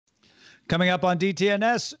Coming up on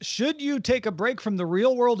DTNS, should you take a break from the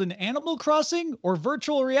real world in Animal Crossing or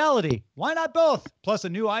virtual reality? Why not both? Plus, a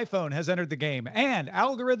new iPhone has entered the game and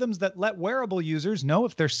algorithms that let wearable users know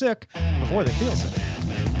if they're sick before they feel sick.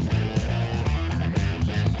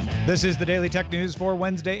 This is the Daily Tech News for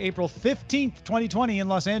Wednesday, April 15th, 2020 in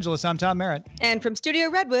Los Angeles. I'm Tom Merritt. And from Studio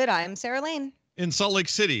Redwood, I'm Sarah Lane. In Salt Lake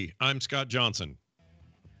City, I'm Scott Johnson.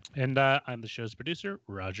 And I'm the show's producer,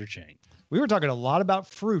 Roger Chang. We were talking a lot about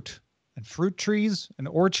fruit and fruit trees and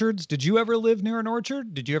orchards. Did you ever live near an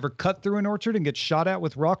orchard? Did you ever cut through an orchard and get shot at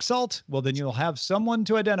with rock salt? Well, then you'll have someone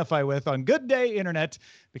to identify with on Good Day Internet.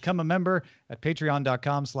 Become a member at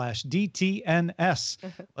patreon.com/DTNS.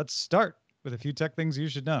 Let's start with a few tech things you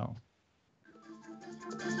should know.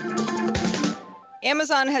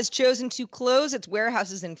 Amazon has chosen to close its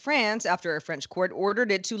warehouses in France after a French court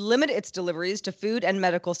ordered it to limit its deliveries to food and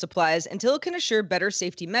medical supplies until it can assure better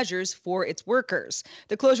safety measures for its workers.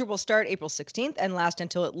 The closure will start April 16th and last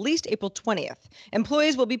until at least April 20th.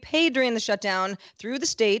 Employees will be paid during the shutdown through the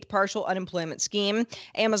state partial unemployment scheme.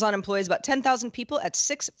 Amazon employs about 10,000 people at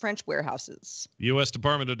 6 French warehouses. The U.S.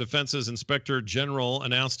 Department of Defense's Inspector General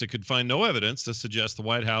announced it could find no evidence to suggest the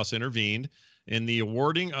White House intervened in the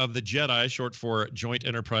awarding of the JEDI, short for Joint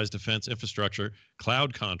Enterprise Defense Infrastructure,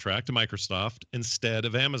 cloud contract to Microsoft instead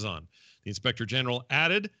of Amazon. The Inspector General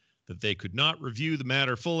added that they could not review the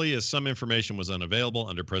matter fully as some information was unavailable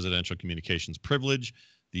under presidential communications privilege.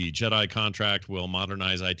 The JEDI contract will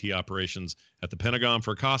modernize IT operations at the Pentagon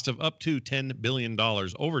for a cost of up to $10 billion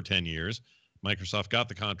over 10 years. Microsoft got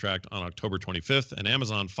the contract on October 25th, and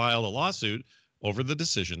Amazon filed a lawsuit over the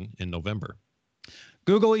decision in November.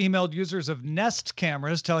 Google emailed users of Nest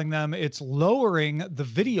cameras telling them it's lowering the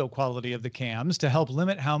video quality of the cams to help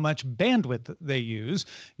limit how much bandwidth they use.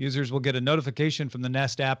 Users will get a notification from the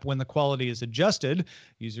Nest app when the quality is adjusted.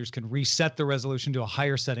 Users can reset the resolution to a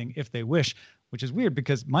higher setting if they wish, which is weird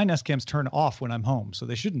because my Nest cams turn off when I'm home, so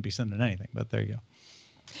they shouldn't be sending anything, but there you go.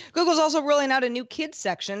 Google's also rolling out a new kids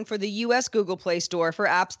section for the U.S. Google Play Store for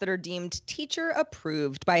apps that are deemed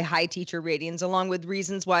teacher-approved by high teacher ratings, along with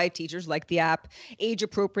reasons why teachers like the app, age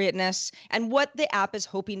appropriateness, and what the app is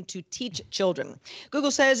hoping to teach children.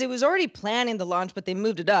 Google says it was already planning the launch, but they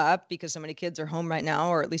moved it up because so many kids are home right now,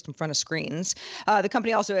 or at least in front of screens. The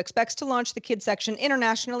company also expects to launch the kids section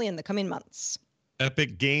internationally in the coming months.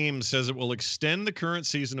 Epic Games says it will extend the current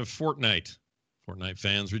season of Fortnite. Fortnite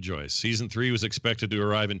fans rejoice. Season 3 was expected to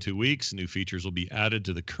arrive in 2 weeks. New features will be added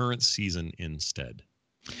to the current season instead.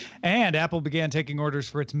 And Apple began taking orders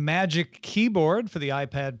for its Magic Keyboard for the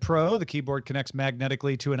iPad Pro. The keyboard connects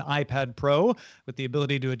magnetically to an iPad Pro with the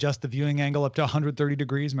ability to adjust the viewing angle up to 130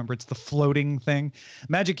 degrees. Remember, it's the floating thing.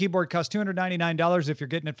 Magic Keyboard costs $299 if you're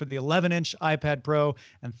getting it for the 11-inch iPad Pro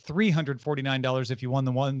and $349 if you want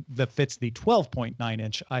the one that fits the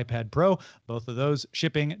 12.9-inch iPad Pro. Both of those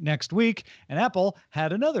shipping next week. And Apple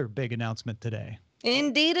had another big announcement today.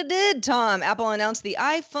 Indeed it did, Tom. Apple announced the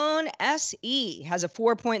iPhone SE has a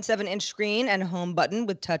 4.7-inch screen and home button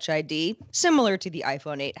with Touch ID, similar to the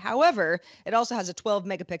iPhone 8. However, it also has a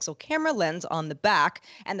 12-megapixel camera lens on the back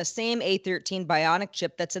and the same A13 Bionic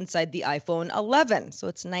chip that's inside the iPhone 11. So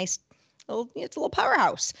it's nice. It's a little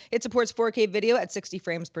powerhouse. It supports 4K video at 60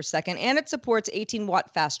 frames per second, and it supports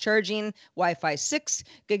 18-watt fast charging, Wi-Fi 6,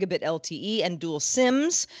 gigabit LTE, and dual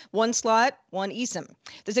SIMs, one slot, one eSIM.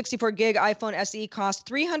 The 64-gig iPhone SE costs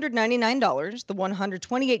 $399. The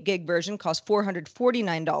 128-gig version costs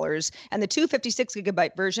 $449, and the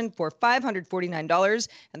 256-gigabyte version for $549,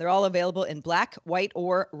 and they're all available in black, white,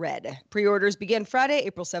 or red. Pre-orders begin Friday,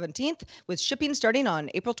 April 17th, with shipping starting on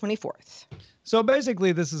April 24th. So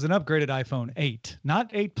basically, this is an upgraded iPhone 8,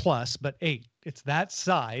 not 8 Plus, but 8. It's that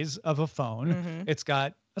size of a phone. Mm-hmm. It's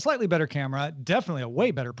got a slightly better camera, definitely a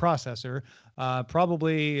way better processor,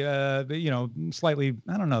 probably, slightly,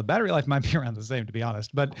 I don't know, battery life might be around the same, to be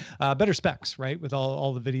honest, but better specs, right, with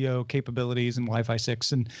all the video capabilities and Wi-Fi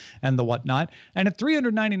 6 and the whatnot. And at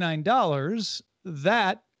 $399,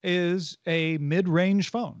 that is a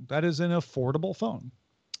mid-range phone. That is an affordable phone.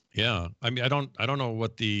 Yeah, I mean, I don't know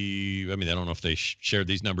what I don't know if they shared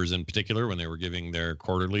these numbers in particular when they were giving their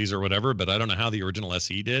quarterlies or whatever, but I don't know how the original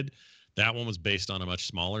SE did. That one was based on a much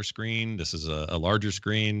smaller screen. This is a larger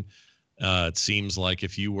screen. It seems like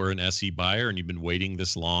if you were an SE buyer and you've been waiting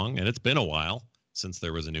this long, and it's been a while since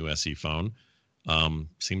there was a new SE phone,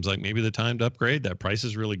 seems like maybe the time to upgrade. That price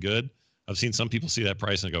is really good. I've seen some people see that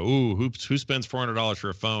price and go, ooh, who spends $400 for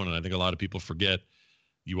a phone? And I think a lot of people forget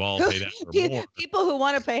you all pay that for more. People who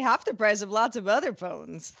want to pay half the price of lots of other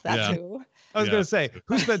phones. That's who. I was going to say,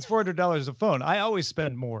 who spends $400 a phone? I always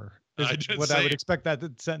spend more I would expect that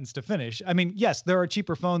sentence to finish. I mean, yes, there are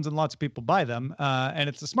cheaper phones and lots of people buy them, and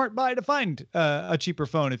it's a smart buy to find a cheaper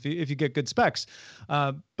phone if you get good specs.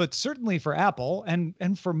 But certainly for Apple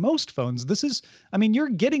and for most phones, you're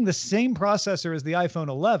getting the same processor as the iPhone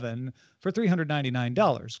 11 for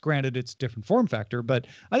 $399. Granted, it's a different form factor, but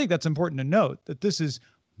I think that's important to note that this is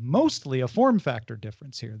mostly a form factor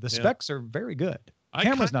difference here. The specs are very good.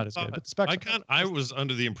 Camera's not as good, but the specs. I was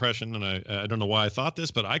under the impression, and I don't know why I thought this,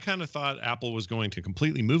 but I kind of thought Apple was going to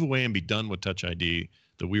completely move away and be done with Touch ID.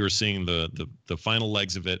 That we were seeing the final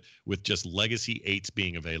legs of it with just legacy 8s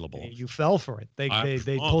being available. You fell for it. They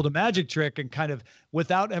pulled a magic trick and kind of,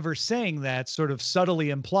 without ever saying that, sort of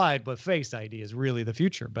subtly implied, but Face ID is really the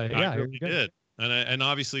future. But yeah, really did. And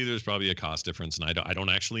obviously there's probably a cost difference, and I don't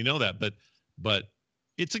actually know that, but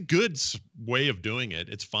it's a good way of doing it.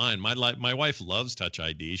 It's fine. My wife loves Touch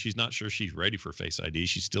ID. She's not sure she's ready for Face ID.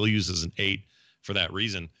 She still uses an 8 for that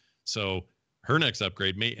reason. So her next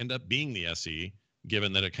upgrade may end up being the SE,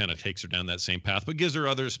 given that it kind of takes her down that same path, but gives her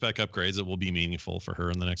other spec upgrades that will be meaningful for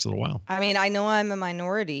her in the next little while. I mean, I know I'm a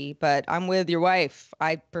minority, but I'm with your wife.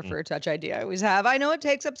 I prefer Touch ID. I always have. I know it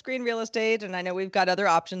takes up screen real estate, and I know we've got other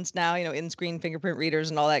options now, in-screen fingerprint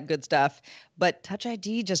readers and all that good stuff, but Touch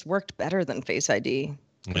ID just worked better than Face ID.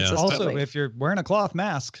 Yeah. Also, if you're wearing a cloth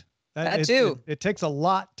mask, that too. It takes a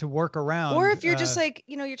lot to work around. Or if you're just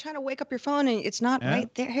you're trying to wake up your phone and it's not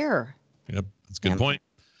right there. Yep, that's a good point.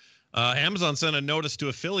 Amazon sent a notice to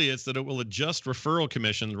affiliates that it will adjust referral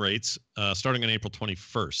commission rates starting on April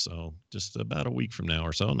 21st. So just about a week from now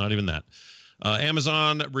or so, not even that.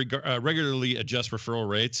 Amazon regularly adjusts referral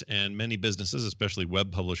rates, and many businesses, especially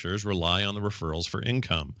web publishers, rely on the referrals for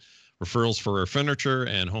income. Referrals for furniture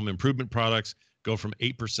and home improvement products go from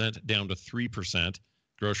 8% down to 3%.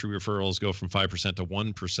 Grocery referrals go from 5% to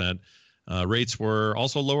 1%. Rates were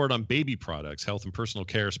also lowered on baby products, health and personal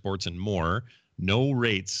care, sports, and more. No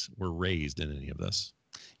rates were raised in any of this.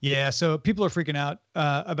 Yeah, so people are freaking out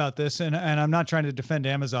about this, and I'm not trying to defend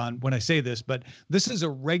Amazon when I say this, but this is a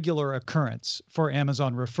regular occurrence for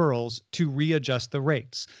Amazon referrals to readjust the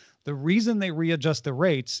rates. The reason they readjust the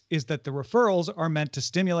rates is that the referrals are meant to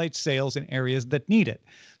stimulate sales in areas that need it.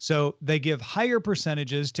 So they give higher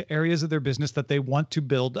percentages to areas of their business that they want to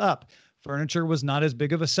build up. Furniture was not as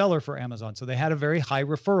big of a seller for Amazon, so they had a very high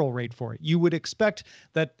referral rate for it. You would expect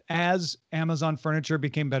that as Amazon furniture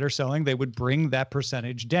became better selling, they would bring that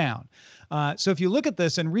percentage down. So if you look at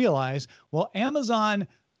this and realize, well, Amazon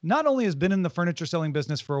not only has been in the furniture selling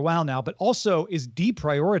business for a while now, but also is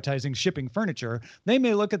deprioritizing shipping furniture, they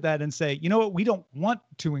may look at that and say, you know what, we don't want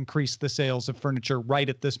to increase the sales of furniture right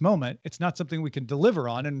at this moment. It's not something we can deliver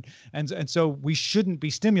on. And so we shouldn't be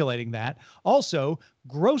stimulating that. Also,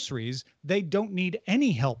 groceries, they don't need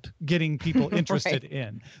any help getting people interested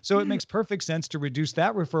in. So it makes perfect sense to reduce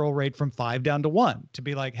that referral rate from 5 down to 1, to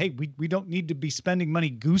be like, hey, we don't need to be spending money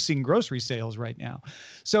goosing grocery sales right now.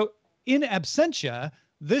 So in absentia,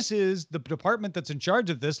 this is the department that's in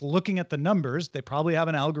charge of this looking at the numbers. They probably have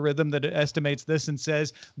an algorithm that estimates this and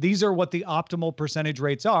says, these are what the optimal percentage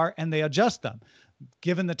rates are, and they adjust them.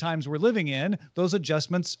 Given the times we're living in, those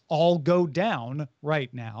adjustments all go down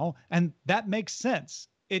right now, and that makes sense.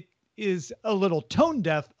 It is a little tone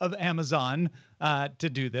deaf of Amazon to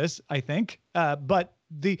do this, I think. But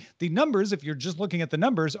the numbers, if you're just looking at the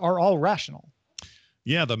numbers, are all rational.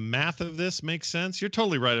 Yeah, the math of this makes sense. You're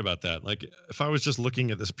totally right about that. Like, if I was just looking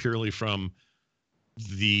at this purely from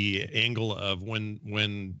the angle of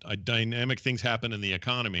when dynamic things happen in the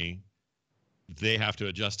economy, they have to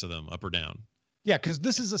adjust to them up or down. Yeah, because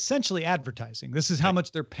this is essentially advertising. This is how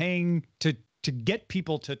much they're paying to get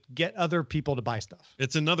people to get other people to buy stuff.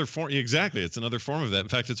 It's another form. Exactly. It's another form of that. In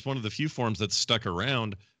fact, it's one of the few forms that's stuck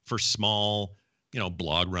around for small,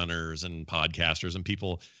 blog runners and podcasters and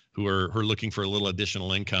people who are looking for a little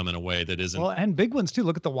additional income in a way that isn't. Well, and big ones too.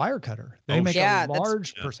 Look at the Wirecutter. They make a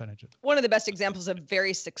large percentage of it. One of the best examples of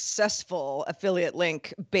very successful affiliate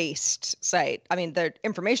link based site. I mean, the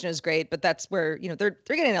information is great, but that's where, they're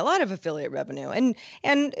getting a lot of affiliate revenue,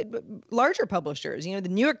 and larger publishers, the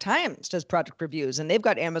New York Times does product reviews and they've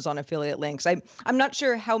got Amazon affiliate links. I'm not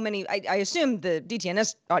sure how many, I assume the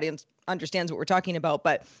DTNS audience understands what we're talking about,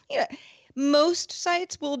 but most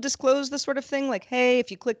sites will disclose this sort of thing, like, hey, if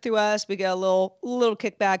you click through us, we get a little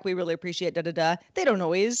kickback. We really appreciate da-da-da. They don't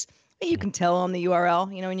always. You can tell on the URL,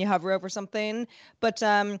 when you hover over something. But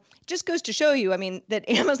just goes to show you, that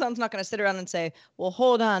Amazon's not going to sit around and say, well,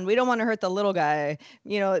 hold on, we don't want to hurt the little guy.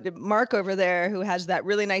 Mark over there who has that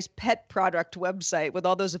really nice pet product website with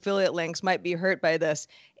all those affiliate links might be hurt by this.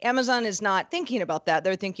 Amazon is not thinking about that.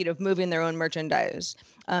 They're thinking of moving their own merchandise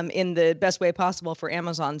in the best way possible for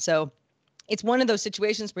Amazon. So it's one of those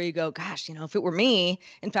situations where you go, gosh, if it were me.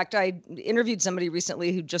 In fact, I interviewed somebody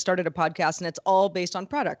recently who just started a podcast, and it's all based on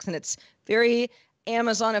products, and it's very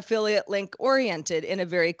Amazon affiliate link oriented in a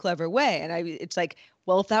very clever way. And it's like,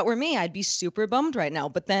 well, if that were me, I'd be super bummed right now.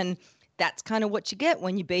 But then that's kind of what you get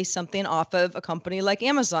when you base something off of a company like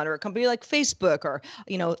Amazon or a company like Facebook or,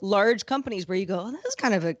 large companies where you go, oh, that's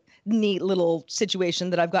kind of a neat little situation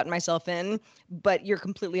that I've gotten myself in, but you're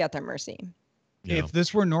completely at their mercy. Yeah. If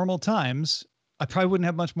this were normal times, I probably wouldn't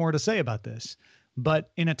have much more to say about this. But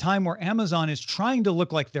in a time where Amazon is trying to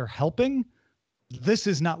look like they're helping, this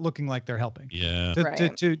is not looking like they're helping. Yeah.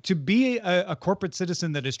 To be a corporate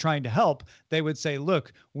citizen that is trying to help, they would say,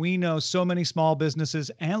 look, we know so many small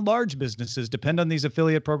businesses and large businesses depend on these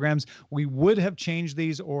affiliate programs. We would have changed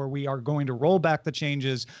these, or we are going to roll back the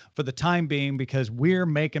changes for the time being because we're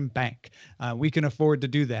making bank. We can afford to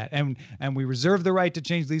do that. And we reserve the right to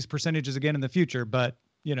change these percentages again in the future. But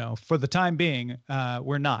for the time being,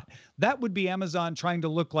 we're not. That would be Amazon trying to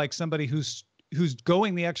look like somebody who's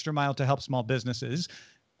going the extra mile to help small businesses.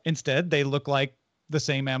 Instead, they look like the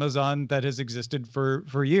same Amazon that has existed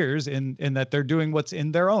for years in that they're doing what's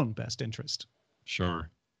in their own best interest. Sure.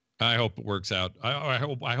 I hope it works out. I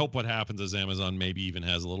hope what happens is Amazon maybe even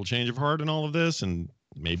has a little change of heart in all of this, and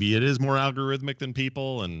maybe it is more algorithmic than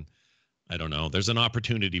people. And I don't know. There's an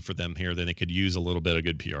opportunity for them here that they could use a little bit of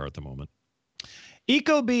good PR at the moment.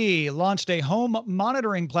 Ecobee launched a home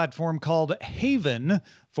monitoring platform called Haven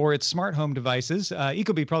for its smart home devices.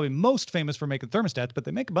 Ecobee probably most famous for making thermostats, but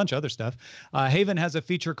they make a bunch of other stuff. Haven has a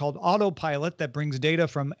feature called Autopilot that brings data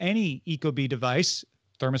from any Ecobee device,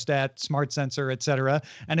 thermostat, smart sensor, etc.,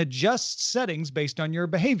 and adjusts settings based on your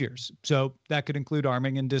behaviors. So that could include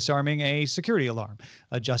arming and disarming a security alarm,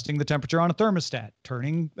 adjusting the temperature on a thermostat,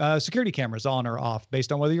 turning security cameras on or off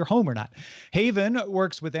based on whether you're home or not. Haven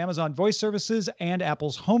works with Amazon Voice Services and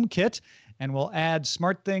Apple's HomeKit and will add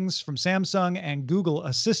SmartThings from Samsung and Google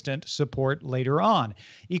Assistant support later on.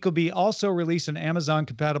 Ecobee also released an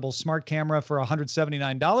Amazon-compatible smart camera for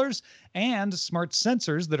 $179 and smart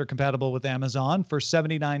sensors that are compatible with Amazon for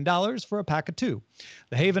 $79 for a pack of 2.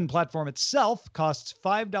 The Haven platform itself costs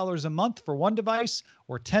 $5 a month for one device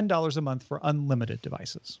or $10 a month for unlimited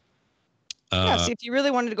devices. Yeah, see, if you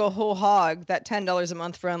really wanted to go whole hog, that $10 a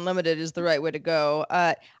month for unlimited is the right way to go.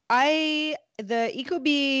 The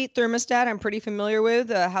Ecobee thermostat I'm pretty familiar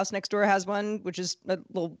with. House Next Door has one, which is a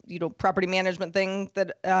little, property management thing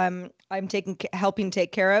that I'm helping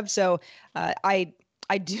take care of. So I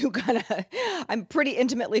do I'm pretty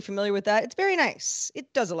intimately familiar with that. It's very nice.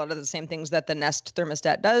 It does a lot of the same things that the Nest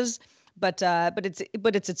thermostat does, but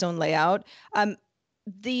it's its own layout.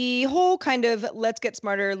 The whole kind of let's get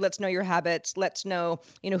smarter, let's know your habits, let's know,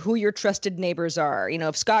 who your trusted neighbors are.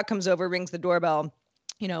 If Scott comes over, rings the doorbell,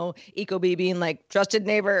 Ecobee being like trusted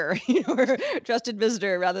neighbor, or trusted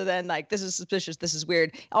visitor rather than like, this is suspicious, this is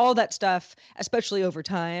weird. All that stuff, especially over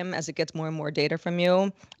time, as it gets more and more data from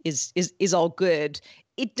you, is all good.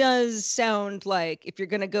 It does sound like if you're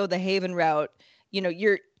going to go the Haven route,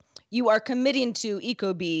 you are committing to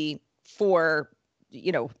Ecobee for,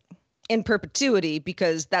 in perpetuity,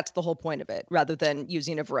 because that's the whole point of it, rather than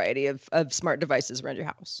using a variety of smart devices around your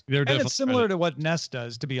house. And it's similar to what Nest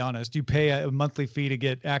does, to be honest. You pay a monthly fee to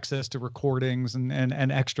get access to recordings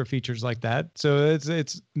and extra features like that. So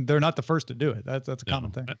they're not the first to do it. That's a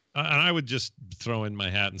common thing. And I would just throw in my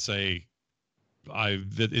hat and say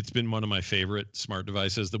it's been one of my favorite smart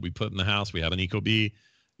devices that we put in the house. We have an Ecobee.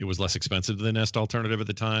 It was less expensive than the Nest alternative at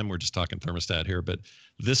the time. We're just talking thermostat here, but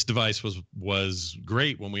this device was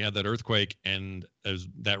great when we had that earthquake, and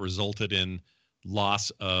that resulted in loss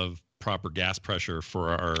of proper gas pressure for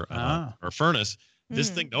our furnace. This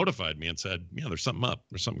thing notified me and said, "Yeah, there's something up.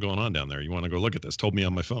 There's something going on down there. You want to go look at this?" Told me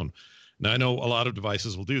on my phone. Now I know a lot of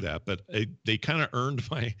devices will do that, but they kind of earned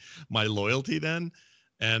my loyalty then.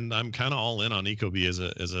 And I'm kind of all in on Ecobee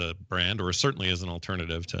as a brand, or certainly as an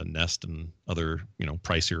alternative to Nest and other,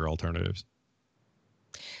 pricier alternatives.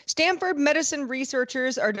 Stanford medicine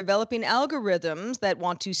researchers are developing algorithms that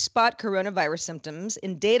want to spot coronavirus symptoms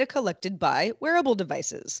in data collected by wearable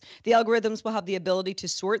devices. The algorithms will have the ability to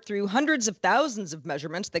sort through hundreds of thousands of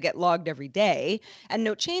measurements that get logged every day and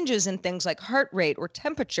note changes in things like heart rate or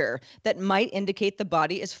temperature that might indicate the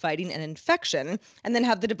body is fighting an infection, and then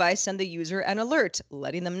have the device send the user an alert,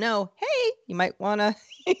 letting them know, hey, you might want to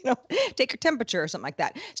take your temperature or something like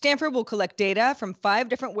that. Stanford will collect data from 5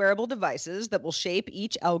 different wearable devices that will shape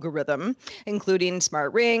each algorithm, including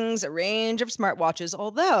smart rings, a range of smartwatches,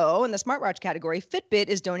 although in the smartwatch category, Fitbit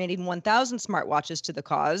is donating 1,000 smartwatches to the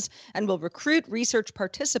cause and will recruit research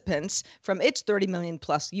participants from its 30 million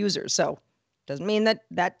plus users. So Doesn't mean that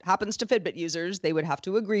that happens to Fitbit users. They would have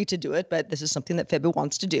to agree to do it, but this is something that Fitbit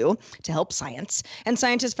wants to do to help science. And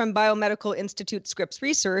scientists from Biomedical Institute Scripps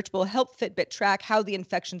Research will help Fitbit track how the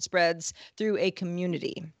infection spreads through a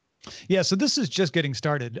community. Yeah, so this is just getting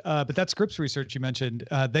started. But that Scripps research you mentioned,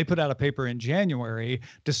 they put out a paper in January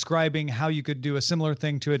describing how you could do a similar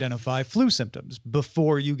thing to identify flu symptoms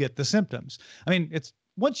before you get the symptoms. I mean, it's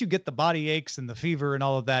once you get the body aches and the fever and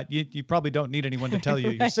all of that, you probably don't need anyone to tell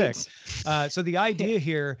you you're sick. So the idea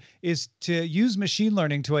here is to use machine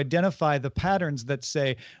learning to identify the patterns that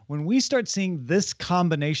say, when we start seeing this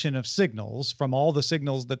combination of signals from all the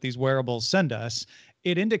signals that these wearables send us,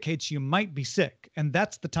 it indicates you might be sick. And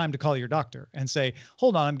that's the time to call your doctor and say,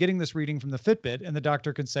 hold on, I'm getting this reading from the Fitbit. And the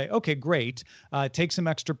doctor can say, okay, great. Take some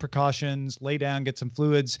extra precautions, lay down, get some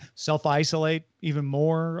fluids, self-isolate even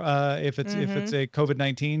more if it's a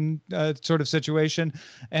COVID-19 sort of situation.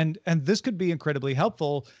 And this could be incredibly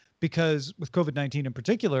helpful because with COVID-19 in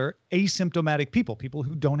particular, asymptomatic people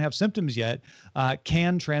who don't have symptoms yet,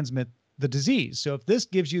 can transmit the disease. So if this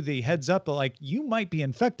gives you the heads up, like you might be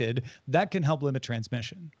infected, that can help limit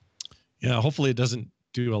transmission. Yeah, hopefully it doesn't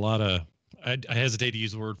do a lot of, I hesitate to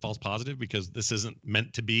use the word false positive because this isn't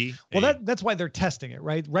meant to be. Well, that's why they're testing it,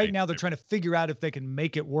 right? Right now they're trying to figure out if they can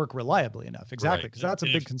make it work reliably enough. Exactly, because that's a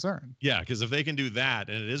big concern. Yeah, because if they can do that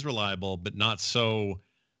and it is reliable, but not so,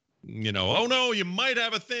 oh no, you might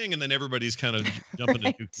have a thing, and then everybody's kind of jumping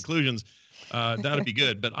to conclusions. That'd be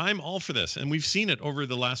good. But I'm all for this. And we've seen it over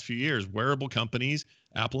the last few years. Wearable companies,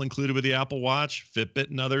 Apple included with the Apple Watch,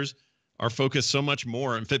 Fitbit and others, are focused so much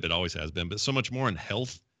more, and Fitbit always has been, but so much more on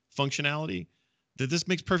health functionality that this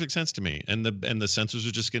makes perfect sense to me. And the sensors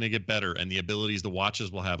are just going to get better, and the abilities the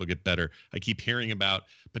watches will have will get better. I keep hearing about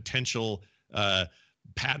potential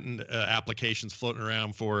patent applications floating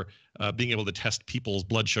around for being able to test people's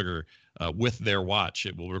blood sugar with their watch.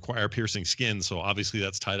 It will require piercing skin, so obviously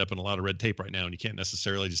that's tied up in a lot of red tape right now, and you can't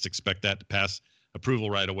necessarily just expect that to pass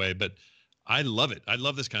approval right away. But I love it. I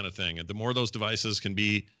love this kind of thing, and the more those devices can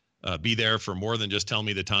be there for more than just tell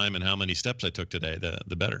me the time and how many steps I took today,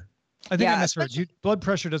 the better. I think I misheard you. Blood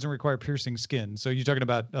pressure doesn't require piercing skin, so you're talking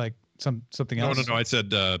about like something else. No. I said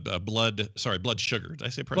blood sugar. Did I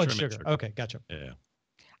say pressure? Blood sugar. Okay, gotcha. Yeah.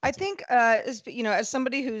 I think, as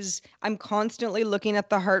somebody I'm constantly looking at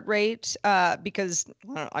the heart rate because,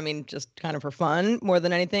 just kind of for fun more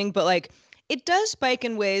than anything, but like it does spike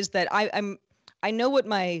in ways that I know what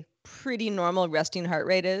my pretty normal resting heart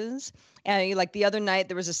rate is. And like the other night,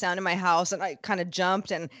 there was a sound in my house and I kind of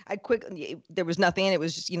jumped and there was nothing. It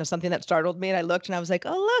was just, something that startled me. And I looked and I was like,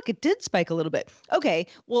 oh, look, it did spike a little bit. Okay,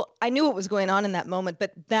 well, I knew what was going on in that moment.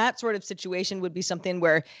 But that sort of situation would be something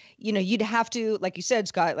where, you'd have to, like you said,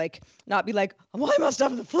 Scott, like not be like, well, I must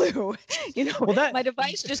have the flu. Well, my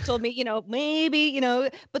device just told me, maybe,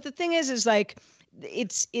 but the thing is like,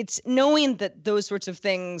 it's knowing that those sorts of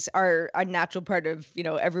things are a natural part of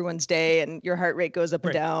everyone's day, and your heart rate goes up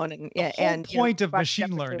and down, and the point of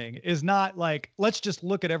machine learning is not like let's just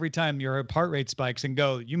look at every time your heart rate spikes and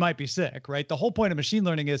go you might be sick, right? The whole point of machine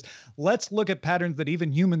learning is let's look at patterns that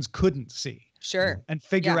even humans couldn't see. Sure. And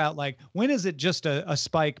figure out like, when is it just a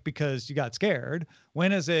spike because you got scared?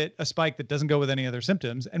 When is it a spike that doesn't go with any other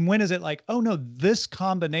symptoms? And when is it like, oh no, this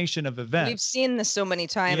combination of events? We've seen this so many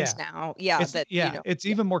times now. Yeah. It's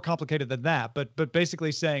even more complicated than that. But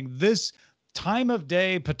basically saying this time of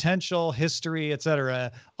day, potential, history, et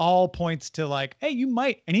cetera, all points to like, hey, you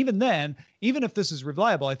might. And even then, even if this is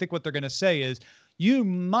reliable, I think what they're going to say is you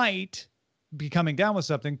might be coming down with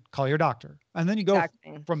something, call your doctor. And then you go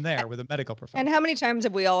from there with a medical professional. And how many times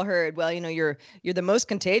have we all heard, well, you're the most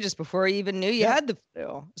contagious before you even knew you had the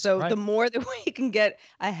flu. So the more that we can get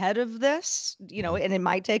ahead of this, and it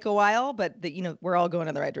might take a while, but we're all going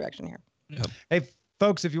in the right direction here. Yep. Hey,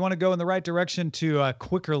 folks, if you want to go in the right direction to a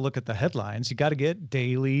quicker look at the headlines, you got to get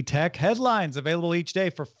Daily Tech Headlines available each day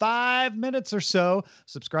for 5 minutes or so.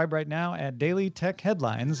 Subscribe right now at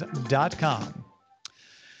dailytechheadlines.com.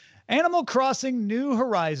 Animal Crossing New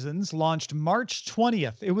Horizons launched March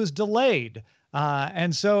 20th. It was delayed.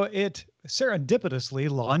 And so it serendipitously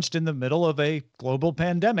launched in the middle of a global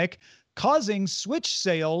pandemic, causing Switch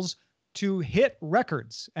sales to hit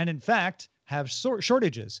records and, in fact, have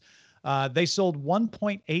shortages. They sold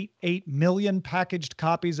 1.88 million packaged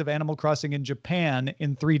copies of Animal Crossing in Japan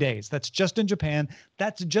in 3 days. That's just in Japan.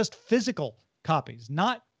 That's just physical copies,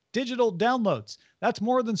 not digital downloads. That's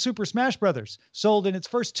more than Super Smash Brothers sold in its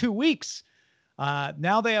first 2 weeks.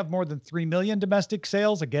 Now they have more than 3 million domestic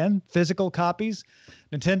sales, again, physical copies.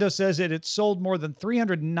 Nintendo says it sold more than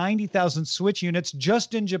 390,000 Switch units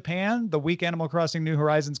just in Japan the week Animal Crossing New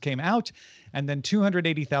Horizons came out, and then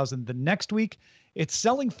 280,000 the next week. It's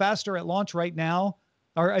selling faster at launch right now,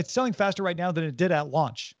 or it's selling faster right now than it did at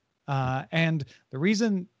launch. And the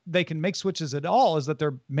reason they can make switches at all is that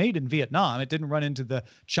they're made in Vietnam. It didn't run into the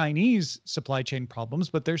Chinese supply chain problems,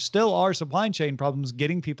 but there still are supply chain problems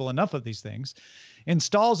getting people enough of these things.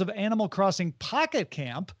 Installs of Animal Crossing Pocket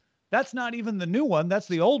Camp, that's not even the new one. That's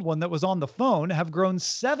the old one that was on the phone, have grown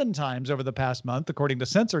 7 times over the past month, according to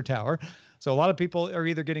Sensor Tower. So a lot of people are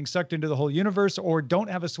either getting sucked into the whole universe or don't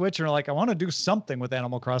have a Switch and are like, I want to do something with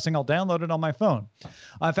Animal Crossing. I'll download it on my phone.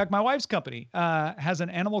 In fact, my wife's company has an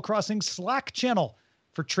Animal Crossing Slack channel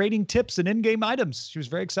for trading tips and in-game items. She was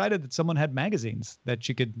very excited that someone had magazines that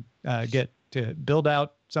she could get to build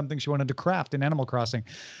out something she wanted to craft in Animal Crossing.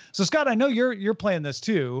 So Scott, I know you're playing this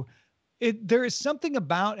too. There is something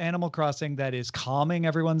about Animal Crossing that is calming,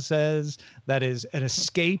 everyone says, that is an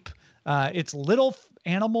escape. It's little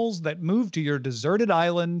animals that move to your deserted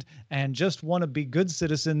island and just want to be good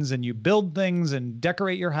citizens, and you build things and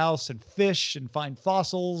decorate your house and fish and find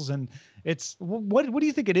fossils. And it's what do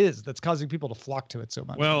you think it is that's causing people to flock to it so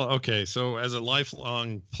much? Well, okay. So as a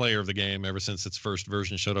lifelong player of the game, ever since its first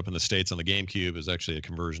version showed up in the States on the GameCube, it was actually a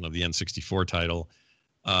conversion of the N64 title.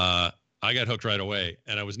 I got hooked right away,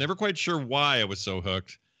 and I was never quite sure why I was so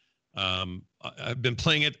hooked. I've been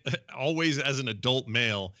playing it always as an adult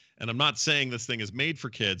male, and I'm not saying this thing is made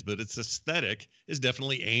for kids, but its aesthetic is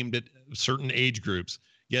definitely aimed at certain age groups,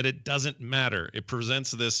 yet it doesn't matter. It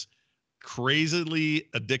presents this crazily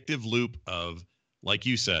addictive loop of, like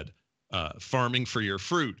you said, farming for your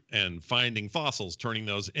fruit and finding fossils, turning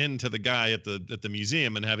those into the guy at the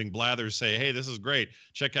museum and having Blathers say, hey, this is great.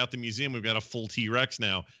 Check out the museum. We've got a full T-Rex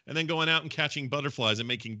now. And then going out and catching butterflies and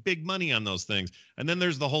making big money on those things. And then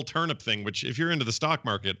there's the whole turnip thing, which if you're into the stock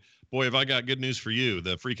market, boy, have I got good news for you.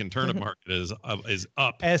 The freaking turnip market is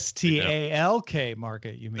up. STALK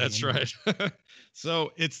market, you mean? That's right.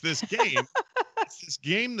 So it's this game. It's this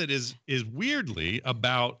game that is weirdly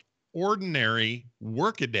about ordinary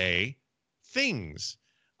workaday things.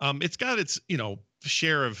 It's got its,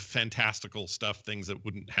 share of fantastical stuff, things that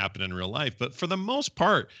wouldn't happen in real life. But for the most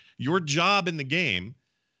part, your job in the game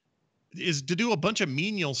is to do a bunch of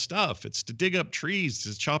menial stuff. It's to dig up trees,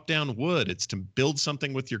 to chop down wood. It's to build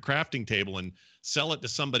something with your crafting table and sell it to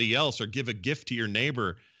somebody else or give a gift to your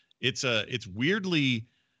neighbor. It's weirdly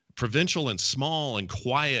provincial and small and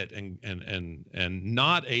quiet and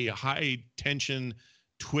not a high tension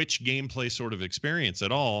Twitch gameplay sort of experience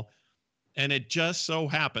at all. And it just so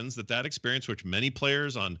happens that experience, which many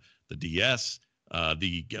players on the DS,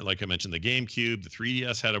 like I mentioned, the GameCube, the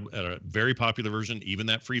 3DS had a very popular version, even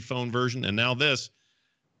that free phone version, and now this,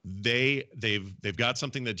 they've got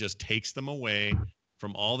something that just takes them away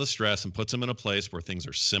from all the stress and puts them in a place where things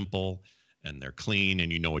are simple and they're clean,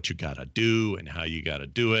 and you know what you gotta do and how you gotta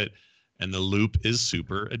do it. And the loop is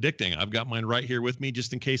super addicting. I've got mine right here with me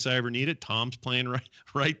just in case I ever need it. Tom's playing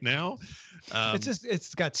right now.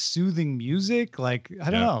 It's got soothing music. Like,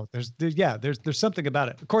 I don't know. There's something about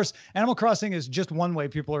it. Of course, Animal Crossing is just one way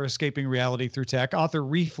people are escaping reality through tech. Author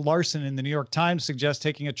Reef Larson in the New York Times suggests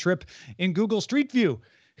taking a trip in Google Street View.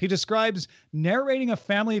 He describes narrating a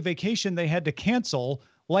family vacation they had to cancel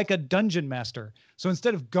like a dungeon master. So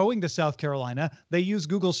instead of going to South Carolina, they used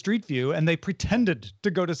Google Street View and they pretended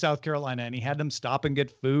to go to South Carolina, and he had them stop and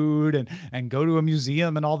get food and go to a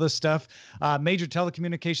museum and all this stuff. Major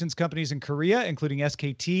telecommunications companies in Korea, including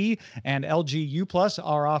SKT and LG U+,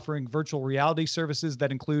 are offering virtual reality services that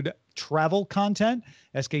include travel content.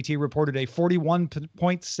 SKT reported a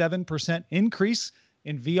 41.7% increase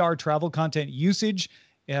in VR travel content usage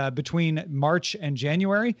between March and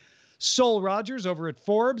January. Sol Rogers over at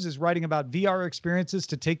Forbes is writing about VR experiences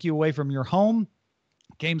to take you away from your home.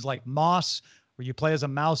 Games like Moss, where you play as a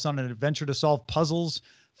mouse on an adventure to solve puzzles.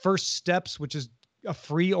 First Steps, which is a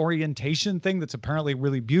free orientation thing that's apparently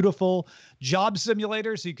really beautiful. Job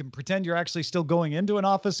Simulator, so you can pretend you're actually still going into an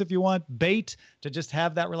office if you want. Bait, to just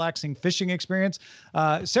have that relaxing fishing experience.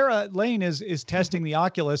 Sarah Lane is testing the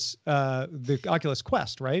Oculus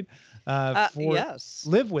Quest, right? Yes.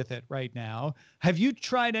 Live with it right now. Have you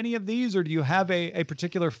tried any of these, or do you have a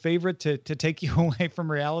particular favorite to take you away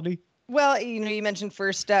from reality? Well, you mentioned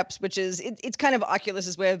First Steps, which is it's kind of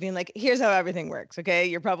Oculus's way of being like, here's how everything works. Okay,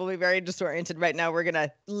 you're probably very disoriented right now. We're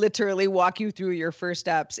gonna literally walk you through your first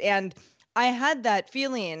steps. And I had that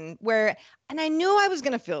feeling and I knew I was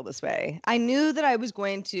gonna feel this way. I knew that I was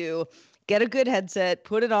going to get a good headset,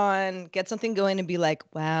 put it on, get something going, and be like,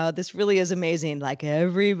 wow, this really is amazing, like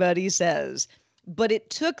everybody says. But it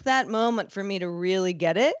took that moment for me to really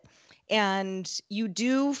get it. And you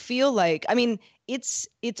do feel like,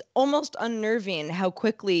 it's almost unnerving how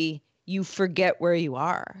quickly you forget where you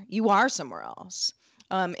are. You are somewhere else.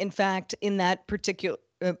 In fact, in that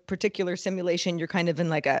particular simulation, you're kind of in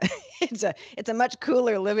like it's a much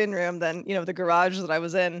cooler living room than, the garage that I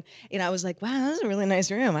was in. And I was like, wow, this is a really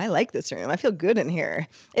nice room. I like this room. I feel good in here.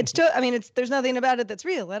 There's nothing about it that's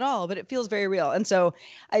real at all, but it feels very real. And so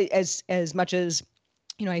as much as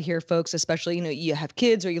I hear folks, especially, you have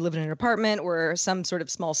kids or you live in an apartment or some sort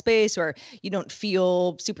of small space, or you don't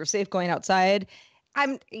feel super safe going outside.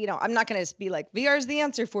 I'm not going to be like VR is the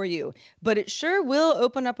answer for you, but it sure will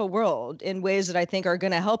open up a world in ways that I think are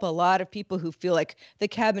going to help a lot of people who feel like the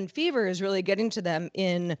cabin fever is really getting to them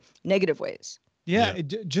in negative ways. Yeah.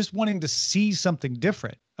 Just wanting to see something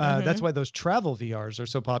different. That's why those travel VRs are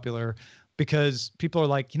so popular. Because people are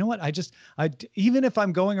like, you know what? Even if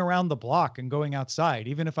I'm going around the block and going outside,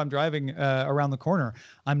 even if I'm driving around the corner,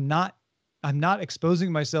 I'm not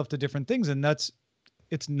exposing myself to different things. And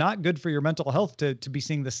it's not good for your mental health to be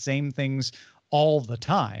seeing the same things all the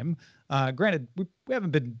time. Granted, we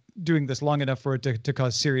haven't been doing this long enough for it to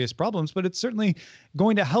cause serious problems, but it's certainly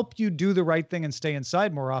going to help you do the right thing and stay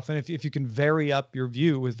inside more often if you can vary up your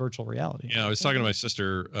view with virtual reality. Yeah, I was talking to my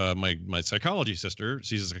sister, my psychology sister.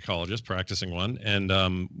 She's a psychologist, practicing one,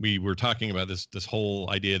 and we were talking about this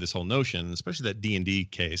whole idea, this whole notion, especially that D&D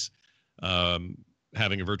case, having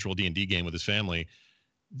a virtual D&D game with his family.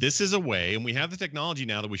 This is a way, and we have the technology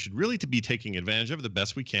now that we should really be taking advantage of the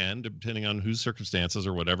best we can, depending on whose circumstances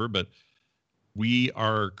or whatever. But we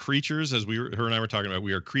are creatures, as her and I were talking about,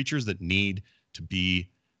 we are creatures that need to be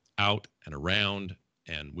out and around,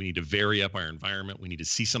 and we need to vary up our environment. We need to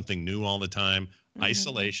see something new all the time. Mm-hmm.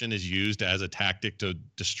 Isolation is used as a tactic to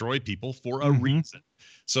destroy people for a reason.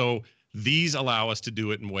 So these allow us to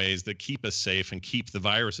do it in ways that keep us safe and keep the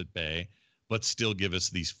virus at bay, but still give us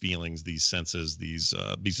these feelings, these senses, these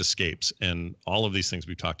escapes. And all of these things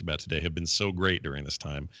we've talked about today have been so great during this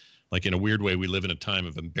time. Like, in a weird way, we live in a time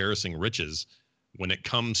of embarrassing riches when it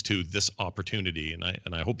comes to this opportunity. And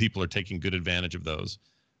I hope people are taking good advantage of those,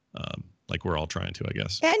 like we're all trying to, I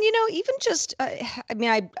guess. And, even just,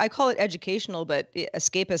 I call it educational, but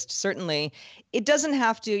escapist, certainly. It doesn't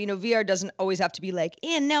have to, VR doesn't always have to be like,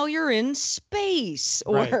 and now you're in space,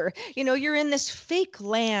 or, right, you're in this fake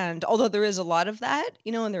land, although there is a lot of that,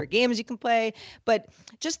 and there are games you can play, but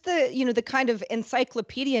just the kind of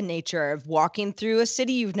encyclopedia nature of walking through a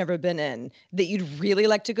city you've never been in that you'd really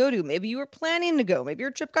like to go to. Maybe you were planning to go, maybe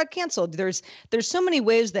your trip got canceled. There's so many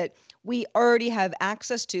ways that we already have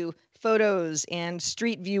access to photos and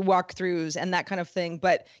street view walkthroughs and that kind of thing.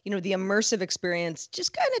 But, the immersive experience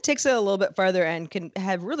just kind of takes it a little bit farther and can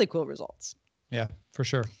have really cool results. Yeah, for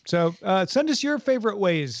sure. So send us your favorite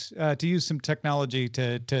ways to use some technology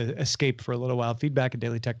to escape for a little while. Feedback at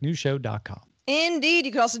dailytechnewsshow.com. Indeed.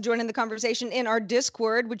 You can also join in the conversation in our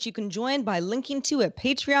Discord, which you can join by linking to a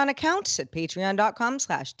Patreon account at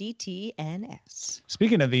patreon.com/DTNS.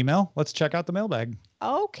 Speaking of email, let's check out the mailbag.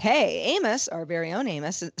 Okay. Amos, our very own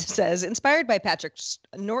Amos, says, inspired by Patrick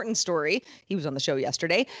Norton's story, he was on the show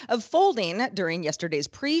yesterday, of folding during yesterday's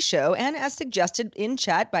pre-show, and as suggested in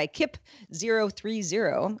chat by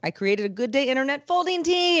Kip030, I created a Good Day Internet folding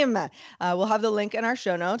team. We'll have the link in our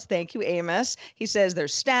show notes. Thank you, Amos. He says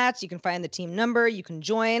there's stats. You can find the team number. You can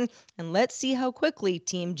join. And let's see how quickly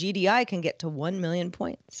Team GDI can get to 1 million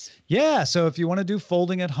points. Yeah. So if you want to do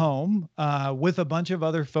folding at home with a bunch of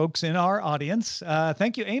other folks in our audience,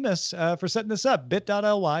 thank you, Amos, for setting this up.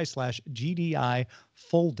 bit.ly/GDI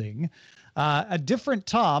folding. A different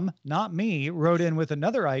Tom, not me, wrote in with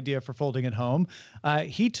another idea for folding at home.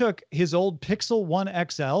 He took his old Pixel 1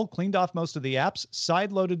 XL, cleaned off most of the apps,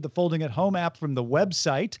 side-loaded the folding at home app from the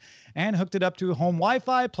website, and hooked it up to home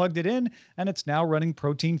Wi-Fi, plugged it in, and it's now running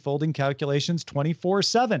protein folding calculations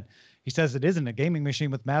 24/7. He says it isn't a gaming machine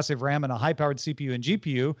with massive RAM and a high-powered CPU and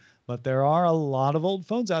GPU, but there are a lot of old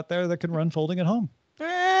phones out there that can run folding at home.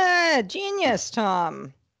 Genius,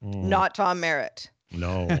 Tom. Not Tom Merritt.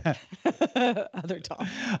 No. Other Tom.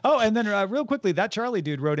 Oh, and then real quickly, that Charlie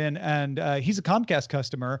dude wrote in, and he's a Comcast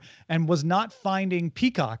customer and was not finding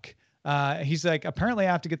Peacock. He's like, apparently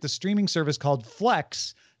I have to get the streaming service called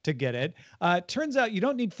Flex to get it. Turns out you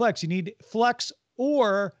don't need Flex. You need Flex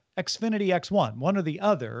or Xfinity X1, one or the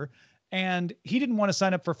other. And he didn't want to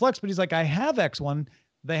sign up for Flex, but he's like, I have X1.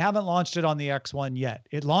 They haven't launched it on the X1 yet.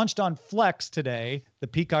 It launched on Flex today, the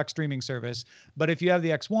Peacock streaming service. But if you have the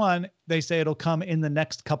X1, they say it'll come in the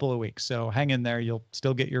next couple of weeks. So hang in there. You'll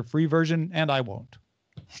still get your free version, and I won't.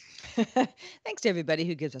 Thanks to everybody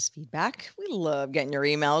who gives us feedback. We love getting your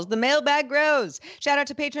emails. The mailbag grows. Shout out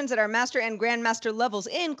to patrons at our master and grandmaster levels,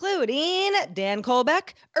 including Dan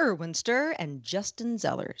Colbeck, Erwin Sturr, and Justin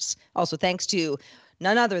Zellers. Also thanks to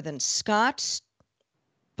none other than Scott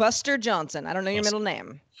Buster Johnson. I don't know your middle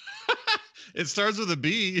name. It starts with a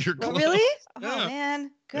B. You're close. Really? Yeah. Oh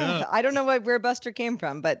man, good. Yeah. I don't know where Buster came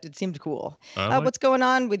from, but it seemed cool. I like- What's going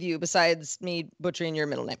on with you besides me butchering your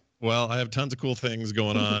middle name? Well, I have tons of cool things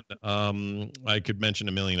going on. I could mention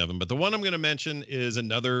a million of them, but the one I'm going to mention is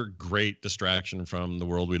another great distraction from the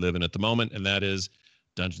world we live in at the moment, and that is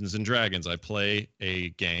Dungeons and Dragons. I play a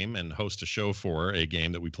game and host a show for a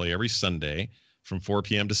game that we play every Sunday from 4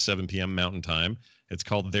 p.m. to 7 p.m. Mountain Time. It's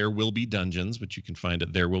called There Will Be Dungeons, which you can find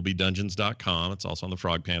at therewillbedungeons.com. It's also on the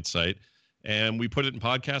Frog Pants site. And we put it in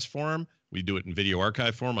podcast form. We do it in video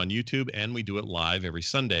archive form on YouTube, and we do it live every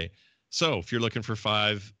Sunday. So if you're looking for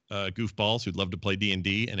 5 goofballs who'd love to play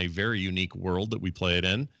D&D in a very unique world that we play it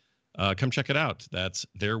in, come check it out. That's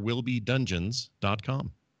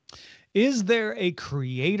therewillbedungeons.com. Is there a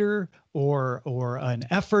creator or an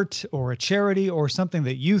effort or a charity or something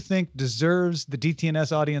that you think deserves the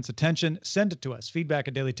DTNS audience attention? Send it to us.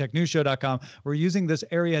 feedback@dailytechnewsshow.com. We're using this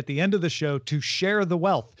area at the end of the show to share the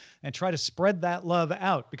wealth and try to spread that love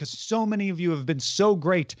out, because so many of you have been so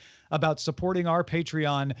great about supporting our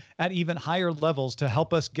Patreon at even higher levels to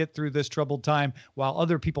help us get through this troubled time while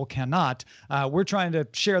other people cannot. We're trying to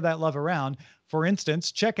share that love around. For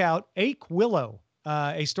instance, check out Ake Willow,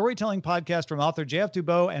 a storytelling podcast from author J.F.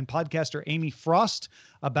 Dubois and podcaster Amy Frost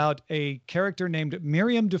about a character named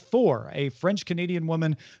Miriam Dufour, a French-Canadian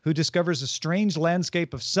woman who discovers a strange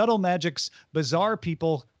landscape of subtle magics, bizarre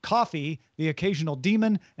people, coffee, the occasional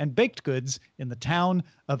demon, and baked goods in the town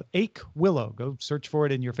of Ake Willow. Go search for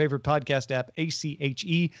it in your favorite podcast app,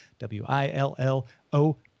 ACHEWILLOW.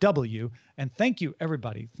 And thank you,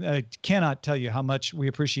 everybody. I cannot tell you how much we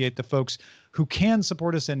appreciate the folks who can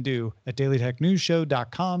support us and do at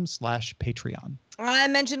dailytechnewsshow.com/Patreon. I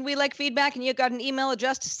mentioned we like feedback, and you got an email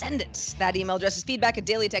address to send it. That email address is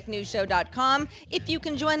feedback@dailytechnewsshow.com. If you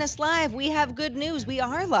can join us live, we have good news. We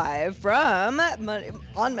are live on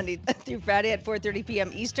Monday through Friday at 4:30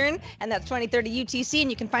 p.m. Eastern, and that's 20:30 UTC,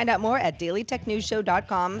 and you can find out more at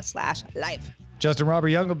dailytechnewsshow.com/live. Justin Robert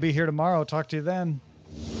Young will be here tomorrow. Talk to you then.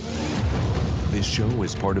 This show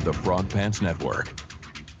is part of the Frog Pants Network.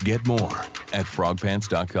 Get more at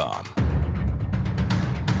frogpants.com.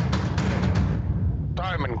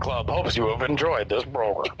 Diamond Club hopes you have enjoyed this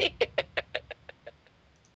program.